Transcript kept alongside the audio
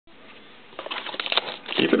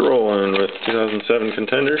Keep it rolling with 2007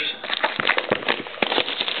 Contenders.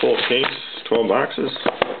 Full case, 12 boxes.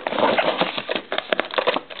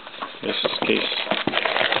 This is case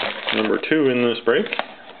number 2 in this break.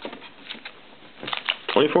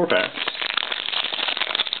 24 packs.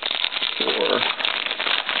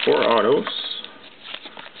 4 autos.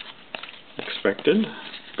 Expected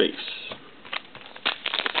base.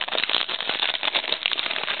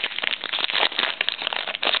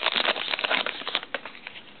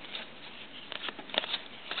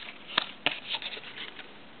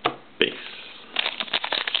 Base.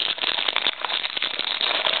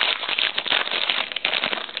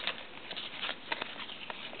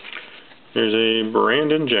 Here's a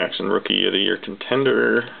Brandon Jackson, Rookie of the Year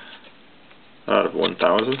Contender out of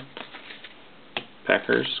 1,000.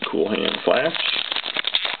 Packers, Cool Hand Flash.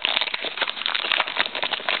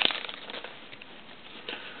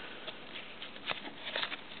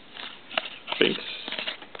 Base.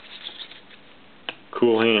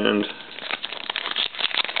 Cool Hand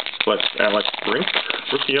Flex Alex Brink,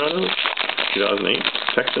 Rookie Auto, 2008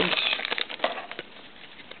 Texans.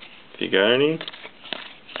 If you got any,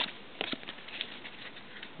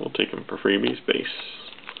 we'll take them for freebies. Base.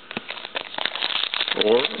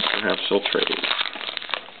 Or perhaps they'll trade.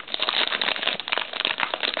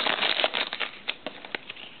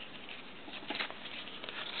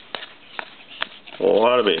 A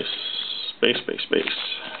lot of base. Base, base, base.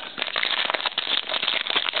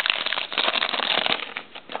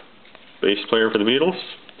 Bass player for the Beatles,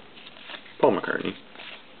 Paul McCartney.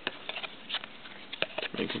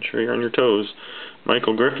 Making sure you're on your toes.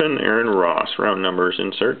 Michael Griffin, Aaron Ross. Round numbers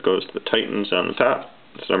insert goes to the Titans on the top.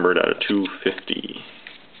 It's numbered out of 250.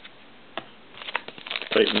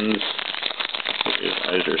 Titans is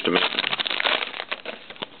Iser's Domain.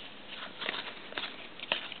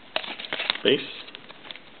 Base.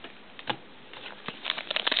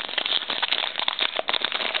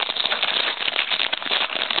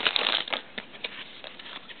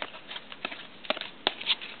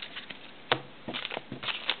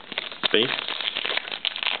 Base.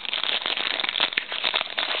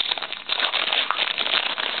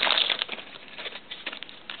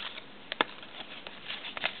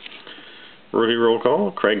 Rookie roll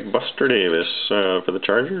call, Craig Buster Davis for the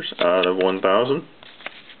Chargers out of 1,000.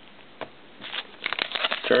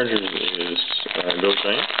 Chargers is Go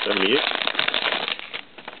Giants, 78.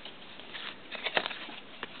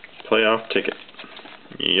 Playoff ticket.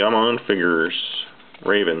 Yaman Figures,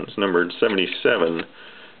 Ravens, numbered 77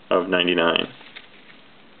 of 99.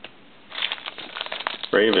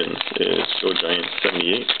 Ravens is Go Giants,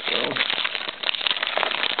 78 as well.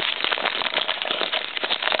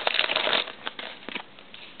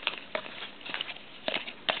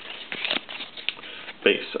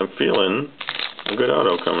 Base. I'm feeling a good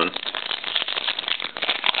auto coming.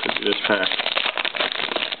 Could be this pack.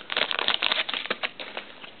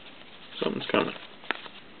 Something's coming.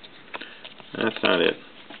 That's not it.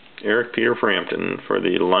 Eric Peter Frampton for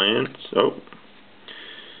the Lions.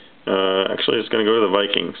 Actually, it's going to go to the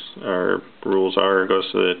Vikings. Our rules are it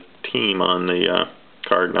goes to the team on the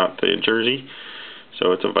card, not the jersey.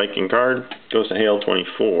 So it's a Viking card. Goes to Hale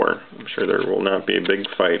 24. I'm sure there will not be a big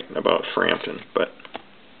fight about Frampton, but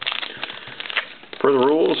for the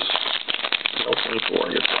rules, Hale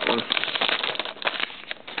 24 gets that one.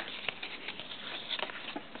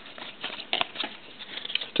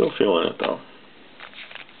 Still feeling it though.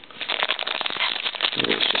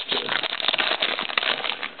 Maybe it's just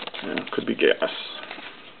could be gas.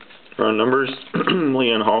 Round numbers: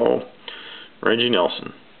 Leon Hall, Reggie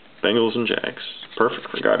Nelson, Bengals and Jags. Perfect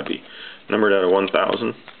for gotta be. Numbered out of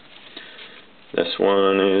 1,000. This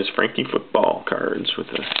one is Frankie Football cards with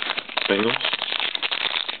the Bengals.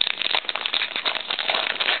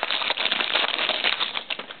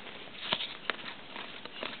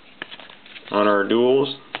 On our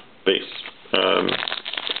duels, base. Our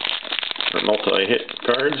multi-hit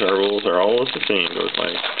cards, our rules are always the same. Goes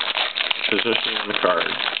by position on the card.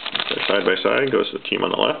 Side by side goes to the team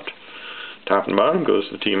on the left. Top and bottom goes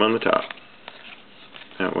to the team on the top.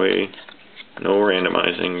 That way, no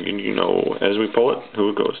randomizing. You know, as we pull it, who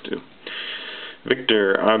it goes to.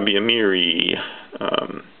 Victor Abiamiri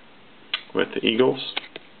with the Eagles.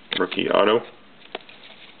 Rookie auto.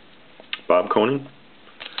 Bob Conan.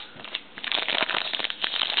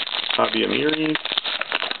 Abiamiri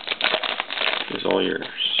is all yours.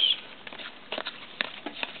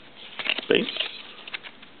 Base.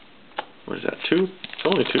 What is that, 2? It's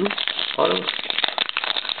only 2 autos.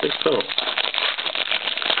 I think so.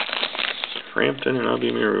 Frampton and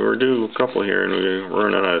Abiamiri. We're due a couple here, and we're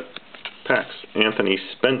running out of packs. Anthony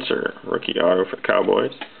Spencer, rookie auto for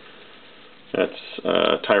Cowboys. That's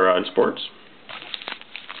Tyrod Sports.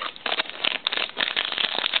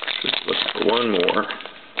 Just looking for one more.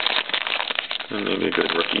 And maybe a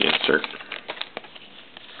good rookie insert.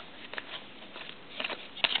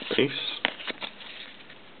 Base.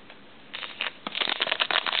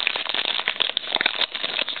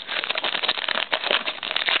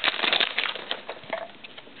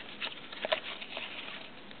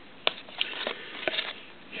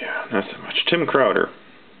 Yeah, not so much. Tim Crowder,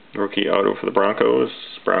 rookie auto for the Broncos.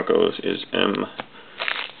 Broncos is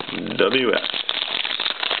MWS.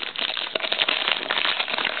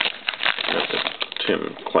 That's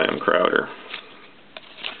Tim Clam Crowder.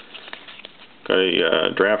 Got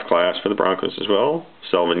a draft class for the Broncos as well,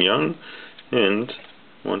 Selvin Young, and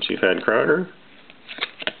once you've had Crowder,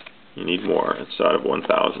 you need more. It's out of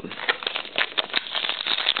 1,000.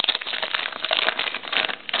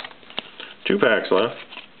 2 packs left.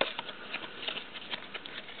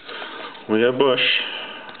 We have Bush,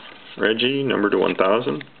 Reggie, numbered to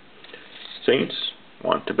 1,000. Saints,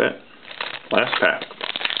 want to bet. Last pack.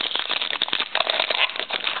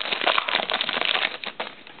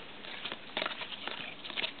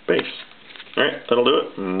 Base. Alright, that'll do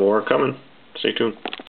it. More coming. Stay tuned.